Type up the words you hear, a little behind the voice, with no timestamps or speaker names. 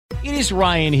It is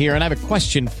Ryan here, and I have a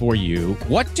question for you.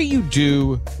 What do you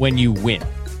do when you win?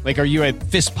 Like, are you a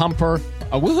fist pumper,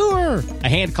 a woohooer, a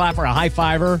hand clapper, a high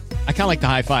fiver? I kind of like the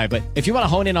high five, but if you want to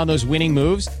hone in on those winning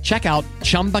moves, check out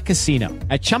Chumba Casino.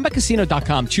 At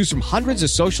ChumbaCasino.com, choose from hundreds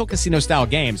of social casino-style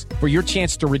games for your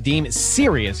chance to redeem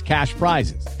serious cash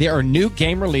prizes. There are new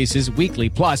game releases weekly,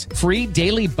 plus free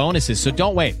daily bonuses. So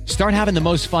don't wait. Start having the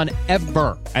most fun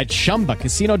ever at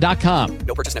ChumbaCasino.com.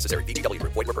 No purchase necessary. VGW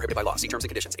Group. Void where prohibited by law. See terms and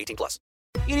conditions. 18+.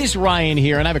 It is Ryan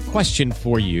here, and I have a question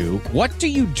for you. What do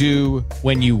you do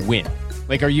when you win?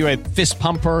 Like, are you a fist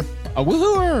pumper, a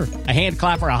woohooer, a hand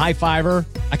clapper, a high fiver?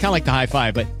 I kind of like the high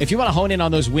five, but if you want to hone in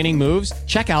on those winning moves,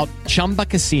 check out Chumba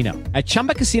Casino. At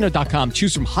ChumbaCasino.com,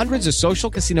 choose from hundreds of social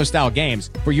casino-style games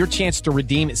for your chance to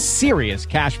redeem serious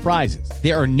cash prizes.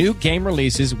 There are new game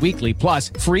releases weekly, plus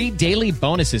free daily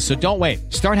bonuses. So don't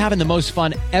wait. Start having the most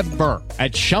fun ever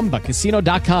at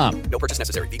ChumbaCasino.com. No purchase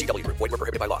necessary. VGW Group. Void where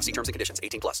prohibited by law. See terms and conditions.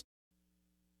 18+.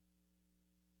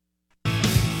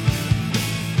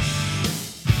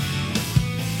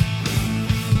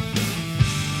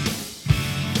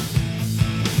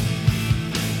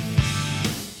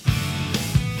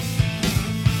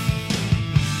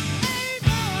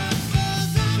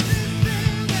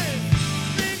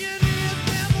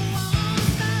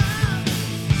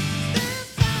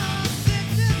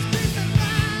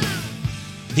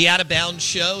 The Out of Bounds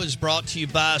Show is brought to you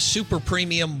by Super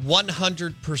Premium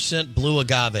 100% Blue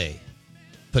Agave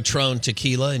Patron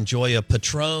Tequila. Enjoy a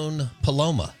Patron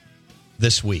Paloma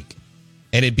this week.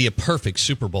 And it'd be a perfect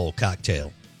Super Bowl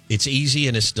cocktail. It's easy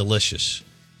and it's delicious.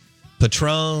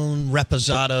 Patron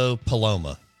Reposado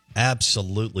Paloma.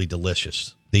 Absolutely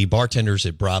delicious. The bartenders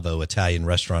at Bravo Italian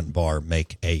Restaurant and Bar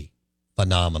make a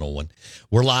phenomenal one.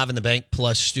 We're live in the Bank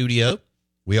Plus studio.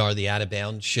 We are the Out of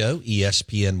Bounds Show,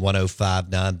 ESPN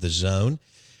 105.9 The Zone.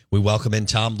 We welcome in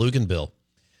Tom Luginbill,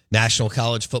 National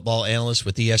College Football Analyst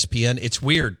with ESPN. It's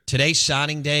weird. Today's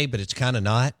signing day, but it's kind of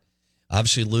not.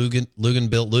 Obviously,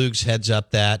 Luginbill Lugs heads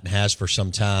up that and has for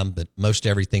some time, but most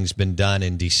everything's been done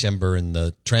in December in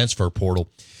the transfer portal.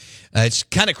 It's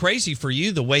kind of crazy for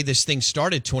you, the way this thing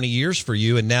started 20 years for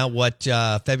you, and now what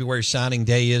February signing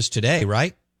day is today,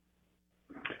 right?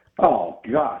 Oh,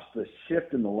 gosh, the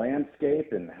shift in the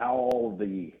landscape and how all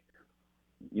the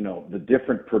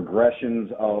different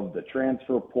progressions of the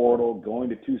transfer portal, going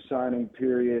to two signing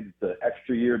periods, the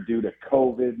extra year due to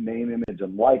COVID, name, image,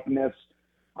 and likeness.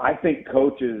 I think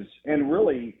coaches and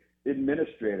really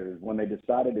administrators, when they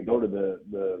decided to go to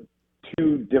the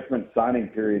two different signing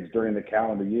periods during the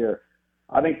calendar year,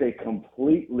 I think they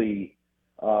completely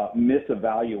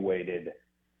misevaluated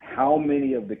how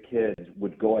many of the kids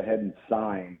would go ahead and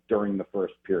sign during the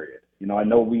first period. I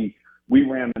know we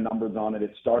ran the numbers on it.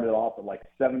 It started off at like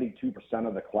 72%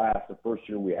 of the class the first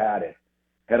year we had it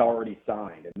had already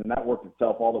signed. And then that worked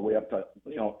itself all the way up to,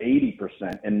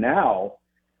 80%. And now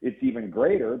it's even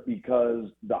greater because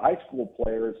the high school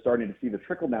player is starting to see the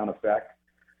trickle-down effect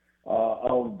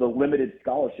of the limited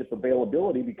scholarship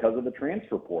availability because of the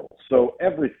transfer portal. So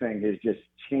everything has just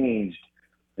changed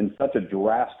in such a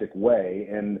drastic way.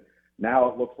 And now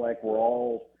it looks like we're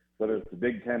all, whether it's the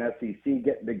Big Ten, SEC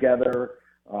getting together,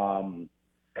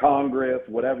 Congress,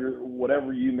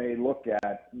 whatever you may look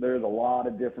at, there's a lot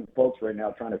of different folks right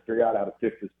now trying to figure out how to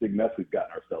fix this big mess we've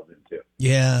gotten ourselves into.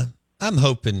 Yeah, I'm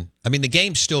hoping. I mean, the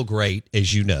game's still great,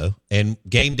 as you know, and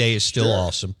game day is still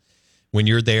awesome when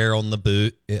you're there on the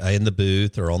booth, in the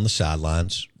booth or on the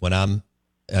sidelines.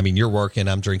 You're working,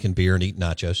 I'm drinking beer and eating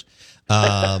nachos.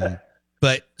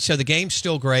 But so the game's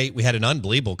still great. We had an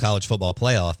unbelievable college football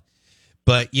playoff.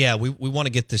 But, yeah, we want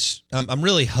to get this. I'm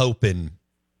really hoping,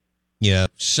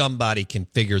 somebody can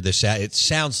figure this out. It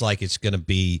sounds like it's going to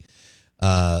be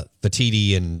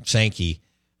Fatiti and Sankey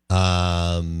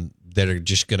that are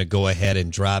just going to go ahead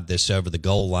and drive this over the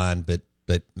goal line. But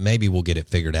maybe we'll get it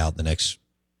figured out in the next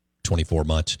 24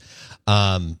 months.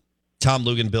 Tom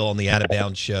Luginbill on the Out of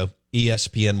Bounds Show,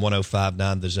 ESPN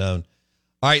 105.9 The Zone.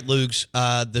 All right, Lugs,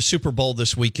 the Super Bowl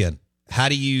this weekend. How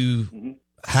do you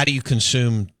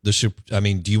consume the Super? I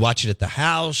mean, do you watch it at the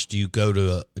house? Do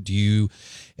you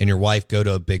and your wife go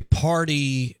to a big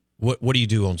party? What do you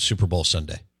do on Super Bowl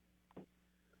Sunday?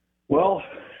 Well,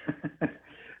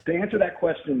 to answer that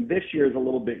question, this year is a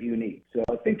little bit unique. So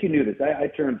I think you knew this. I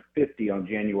turned 50 on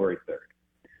January 3rd,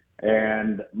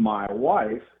 and my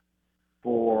wife,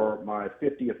 for my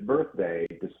 50th birthday,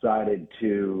 decided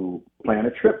to plan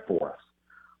a trip for us.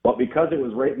 But because it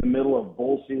was right in the middle of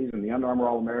bowl season, the Under Armour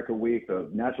All-America week, the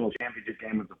national championship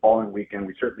game was the following weekend,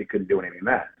 we certainly couldn't do anything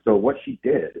then. So what she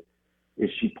did is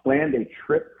she planned a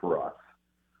trip for us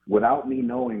without me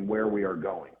knowing where we are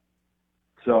going.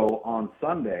 So on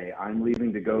Sunday, I'm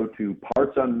leaving to go to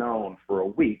parts unknown for a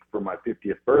week for my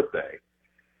 50th birthday.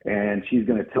 And she's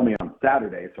going to tell me on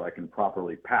Saturday so I can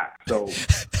properly pack. So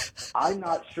I'm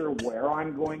not sure where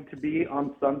I'm going to be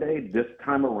on Sunday this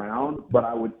time around, but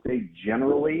I would say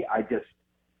generally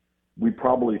we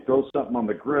probably throw something on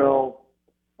the grill.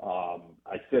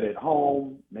 I sit at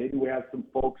home. Maybe we have some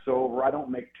folks over. I don't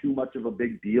make too much of a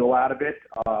big deal out of it.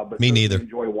 But Me neither.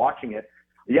 Enjoy watching it.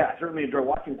 Yeah, I certainly enjoy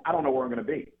watching it. I don't know where I'm going to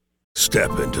be.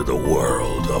 Step into the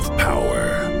world of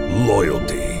power,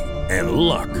 loyalty, and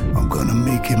luck. I'm going to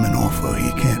make him an offer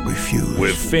he can't refuse.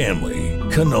 With family,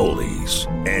 cannolis,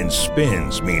 and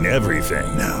spins mean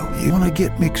everything. Now, you want to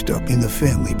get mixed up in the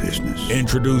family business.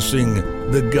 Introducing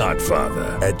The Godfather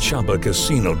at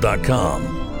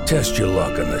ChumbaCasino.com. Test your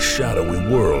luck in the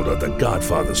shadowy world of The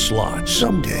Godfather slot.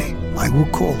 Someday, I will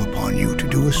call upon you to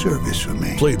do a service for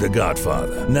me. Play The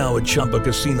Godfather now at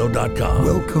ChumbaCasino.com.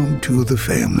 Welcome to the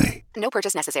family. No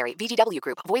purchase necessary. VGW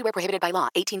Group. Void where prohibited by law.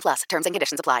 18 plus. Terms and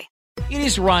conditions apply. It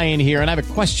is Ryan here, and I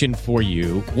have a question for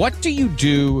you. What do you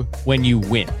do when you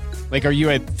win? Like, are you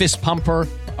a fist pumper,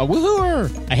 a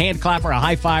woohooer, a hand clapper, a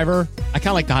high fiver? I kind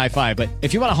of like the high five, but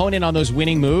if you want to hone in on those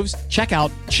winning moves, check out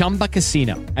Chumba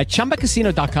Casino. At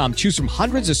ChumbaCasino.com, choose from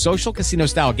hundreds of social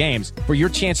casino-style games for your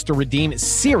chance to redeem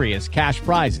serious cash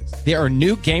prizes. There are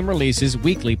new game releases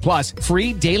weekly, plus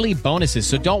free daily bonuses.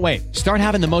 So don't wait. Start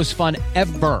having the most fun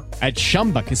ever at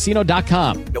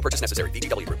ChumbaCasino.com. No purchase necessary.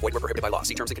 VGW Group. Void where prohibited by law.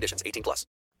 See terms and conditions. 18 plus.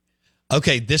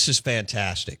 Okay, this is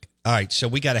fantastic. All right, so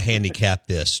we got to handicap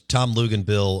this. Tom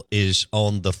Luginbill is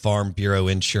on the Farm Bureau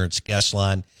Insurance guest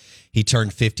line. He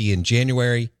turned 50 in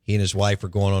January. He and his wife are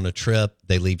going on a trip.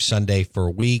 They leave Sunday for a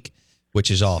week,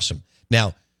 which is awesome.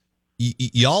 Now,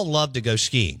 y'all love to go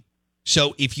skiing.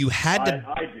 So if you had to...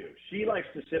 I do. She likes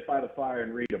to sit by the fire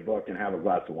and read a book and have a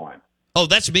glass of wine. Oh,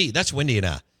 that's me. That's Wendy and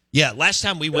I. Yeah, last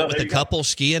time we went with a couple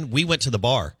skiing, we went to the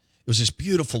bar. It was this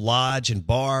beautiful lodge and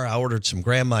bar. I ordered some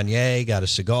Grand Marnier, got a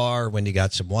cigar. Wendy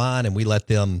got some wine, and we let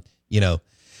them,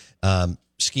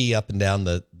 ski up and down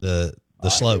the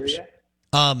slopes.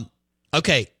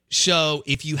 Okay, so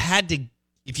if you had to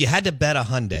bet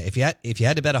 $100, if you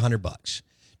had to bet $100,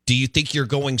 do you think you're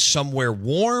going somewhere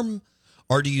warm,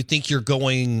 or do you think you're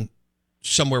going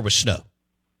somewhere with snow?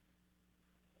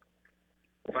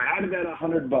 If I had to bet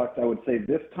 $100, I would say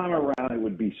this time around it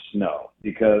would be snow,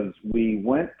 because we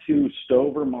went to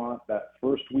Stowe, Vermont that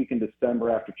first week in December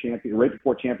right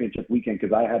before championship weekend,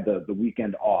 because I had the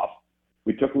weekend off.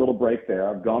 We took a little break there.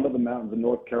 I've gone to the mountains of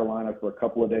North Carolina for a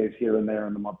couple of days here and there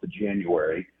in the month of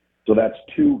January. So that's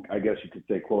two, I guess you could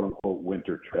say, quote unquote,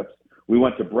 winter trips. We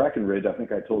went to Breckenridge. I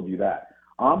think I told you that.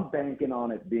 I'm banking on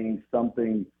it being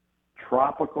something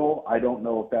tropical. I don't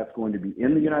know if that's going to be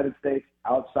in the United States,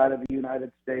 outside of the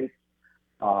United States.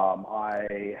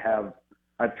 I've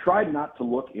tried not to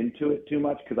look into it too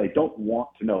much because I don't want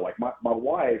to know. Like my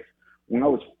wife, when I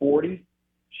was 40,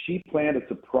 she planned a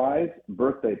surprise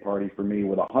birthday party for me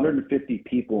with 150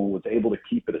 people and was able to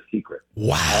keep it a secret.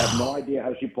 Wow. I have no idea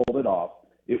how she pulled it off.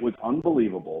 It was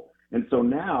unbelievable. And so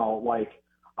now,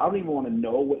 I don't even want to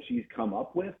know what she's come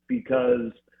up with,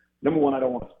 because number one, I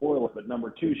don't want to spoil it, but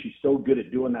number two, she's so good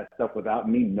at doing that stuff without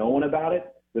me knowing about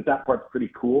it that part's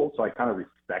pretty cool. So I kind of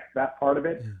respect that part of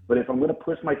it. But if I'm going to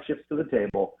push my chips to the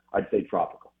table, I'd say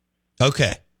tropical.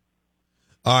 Okay.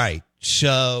 All right.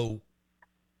 So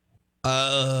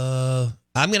I'm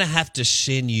going to have to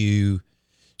send you,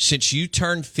 since you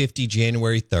turned 50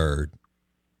 January 3rd,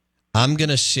 I'm going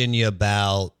to send you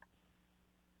about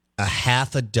a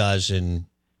half a dozen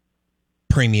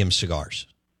premium cigars.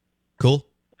 Cool?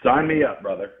 Sign me up,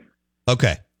 brother.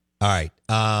 Okay. All right.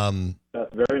 That's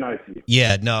very nice of you.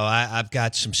 Yeah, no, I've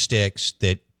got some sticks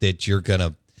that you're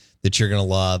gonna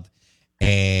love,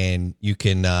 and you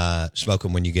can smoke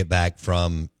them when you get back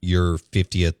from your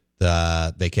 50th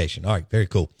vacation. All right, very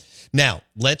cool. Now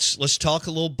let's talk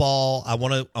a little ball. I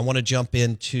want to jump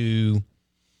into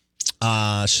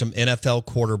some NFL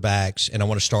quarterbacks, and I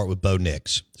want to start with Bo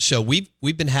Nix. So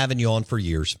we've been having you on for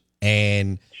years,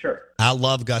 and sure, I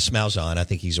love Gus Malzahn. I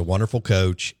think he's a wonderful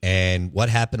coach, and what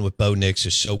happened with Bo Nix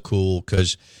is so cool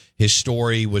because his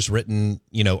story was written,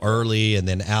 early and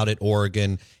then out at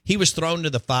Oregon. He was thrown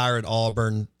to the fire at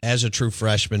Auburn as a true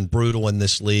freshman, brutal in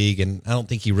this league, and I don't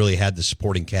think he really had the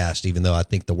supporting cast, even though I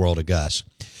think the world of Gus.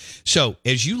 So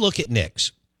as you look at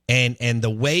Nix and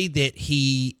the way that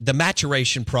the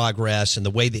maturation progress and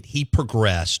the way that he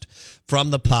progressed from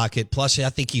the pocket, plus I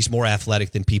think he's more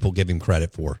athletic than people give him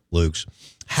credit for, Luke's.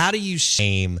 How do you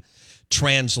see him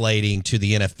translating to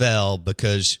the NFL,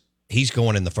 because he's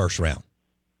going in the first round,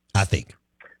 I think?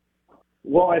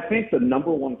 Well, I think the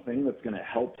number one thing that's going to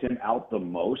help him out the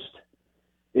most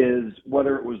is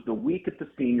whether it was the week at the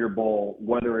Senior Bowl,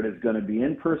 whether it is going to be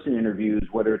in-person interviews,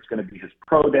 whether it's going to be his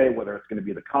pro day, whether it's going to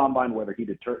be the combine, whether he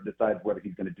decides whether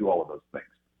he's going to do all of those things.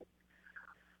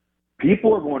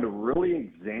 People are going to really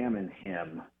examine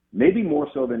him, maybe more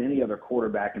so than any other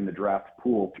quarterback in the draft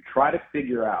pool, to try to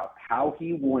figure out how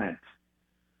he went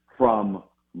from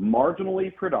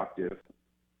marginally productive,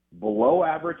 below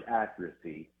average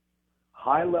accuracy,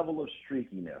 high level of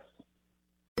streakiness.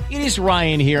 It is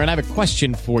Ryan here, and I have a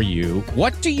question for you.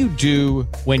 What do you do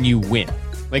when you win?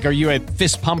 Like, are you a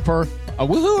fist pumper, a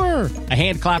woohooer, a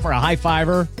hand clapper, a high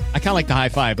fiver? I kind of like the high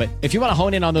five, but if you want to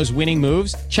hone in on those winning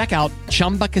moves, check out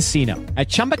Chumba Casino. At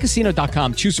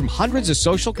ChumbaCasino.com, choose from hundreds of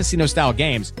social casino-style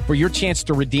games for your chance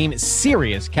to redeem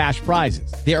serious cash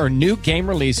prizes. There are new game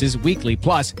releases weekly,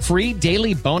 plus free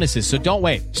daily bonuses. So don't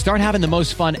wait. Start having the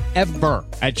most fun ever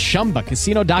at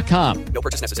ChumbaCasino.com. No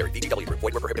purchase necessary. VGW Group.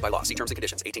 Void where prohibited by law. See terms and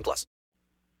conditions. 18+.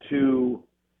 To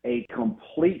a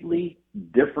completely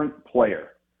different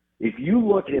player. If you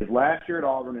look at his last year at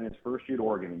Auburn and his first year at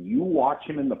Oregon, and you watch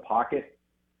him in the pocket,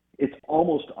 it's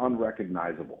almost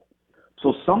unrecognizable.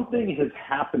 So something has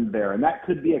happened there, and that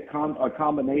could be a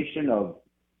combination of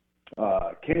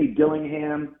Kenny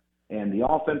Dillingham and the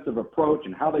offensive approach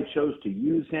and how they chose to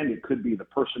use him. It could be the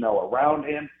personnel around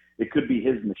him. It could be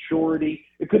his maturity.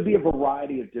 It could be a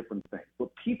variety of different things. But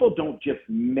people don't just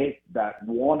make that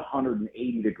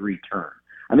 180-degree turn.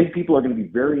 I think people are going to be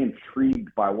very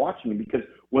intrigued by watching him because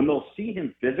when they'll see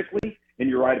him physically, and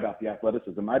you're right about the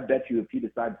athleticism, I bet you if he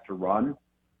decides to run,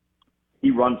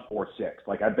 he runs 4.6.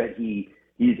 Like, I bet he's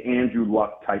Andrew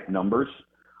Luck type numbers.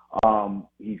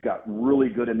 He's got really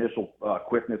good initial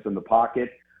quickness in the pocket,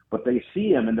 but they see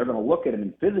him and they're going to look at him,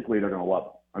 and physically they're going to love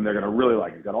him. And they're going to really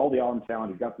like him. He's got all the arm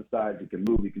talent. He's got the size. He can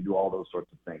move. He can do all those sorts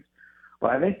of things. But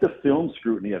I think the film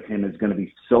scrutiny of him is going to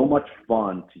be so much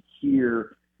fun to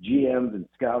hear GMs and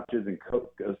scouts and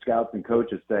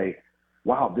coaches say,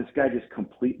 wow, this guy just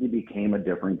completely became a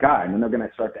different guy. And then they're going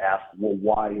to start to ask, well,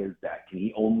 why is that? Can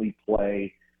he only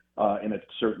play in a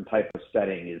certain type of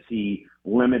setting? Is he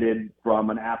limited from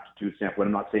an aptitude standpoint?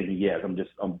 I'm not saying he is.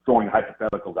 I'm throwing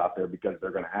hypotheticals out there because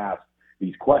they're going to ask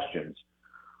these questions.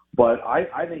 But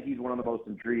I think he's one of the most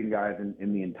intriguing guys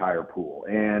in the entire pool.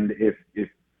 And if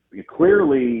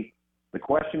clearly the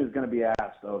question is going to be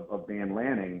asked of Dan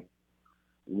Lanning,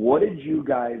 what did you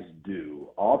guys do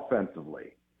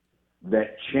offensively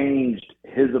that changed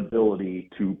his ability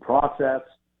to process,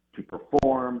 to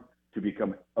perform, to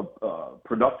become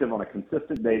productive on a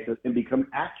consistent basis, and become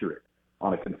accurate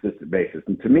on a consistent basis?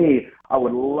 And to me, I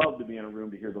would love to be in a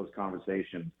room to hear those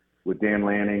conversations with Dan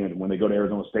Lanning, and when they go to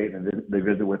Arizona State and they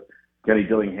visit with Kenny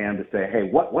Dillingham to say, hey,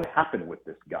 what happened with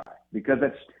this guy? Because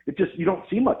you don't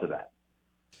see much of that.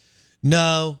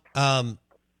 No,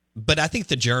 but I think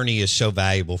the journey is so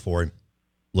valuable for him,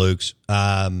 Luke's.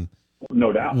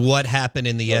 No doubt. What happened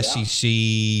in the SEC,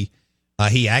 he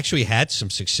actually had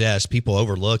some success. People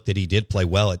overlooked that he did play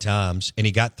well at times, and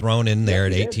he got thrown in there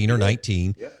at 18 or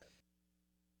 19. Yeah.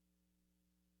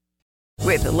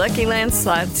 With the Lucky Land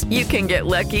Slots, you can get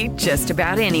lucky just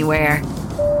about anywhere.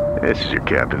 This is your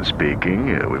captain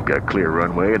speaking. We've got clear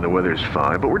runway and the weather's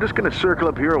fine, but we're just going to circle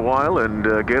up here a while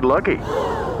and get lucky.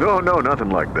 No, nothing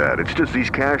like that. It's just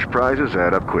these cash prizes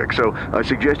add up quick. So I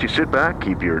suggest you sit back,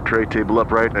 keep your tray table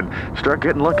upright, and start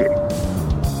getting lucky.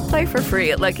 Play for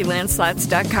free at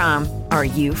LuckyLandSlots.com. Are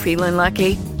you feeling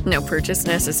lucky? No purchase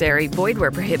necessary. Void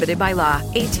where prohibited by law.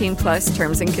 18+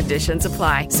 terms and conditions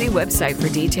apply. See website for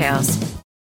details.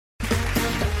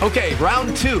 Okay,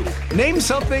 round two. Name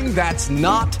something that's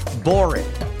not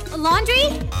boring. A laundry?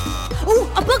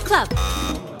 Ooh, a book club.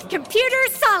 Computer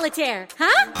solitaire,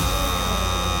 huh?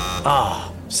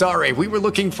 Ah, sorry, we were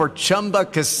looking for Chumba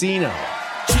Casino.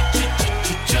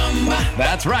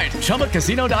 That's right,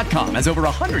 ChumbaCasino.com has over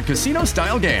 100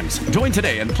 casino-style games. Join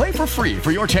today and play for free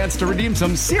for your chance to redeem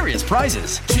some serious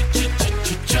prizes.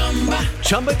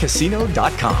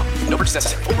 ChumbaCasino.com. No purchase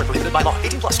necessary. Void where prohibited by law.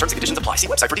 18+. Terms and conditions apply. See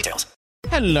website for details.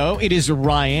 Hello, it is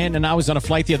Ryan, and I was on a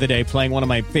flight the other day playing one of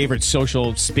my favorite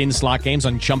social spin slot games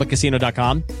on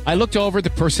ChumbaCasino.com. I looked over at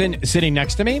the person sitting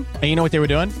next to me, and you know what they were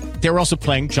doing? They were also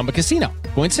playing Chumba Casino.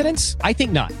 Coincidence? I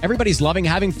think not. Everybody's loving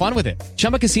having fun with it.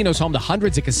 Chumba Casino is home to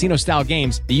hundreds of casino-style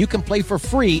games that you can play for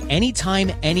free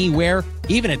anytime, anywhere,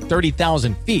 even at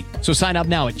 30,000 feet. So sign up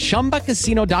now at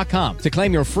ChumbaCasino.com to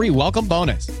claim your free welcome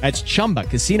bonus. That's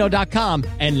ChumbaCasino.com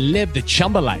and live the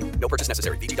Chumba life. No purchase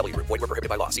necessary. VGW Group. Void where prohibited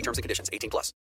by law. See terms and conditions. 18+.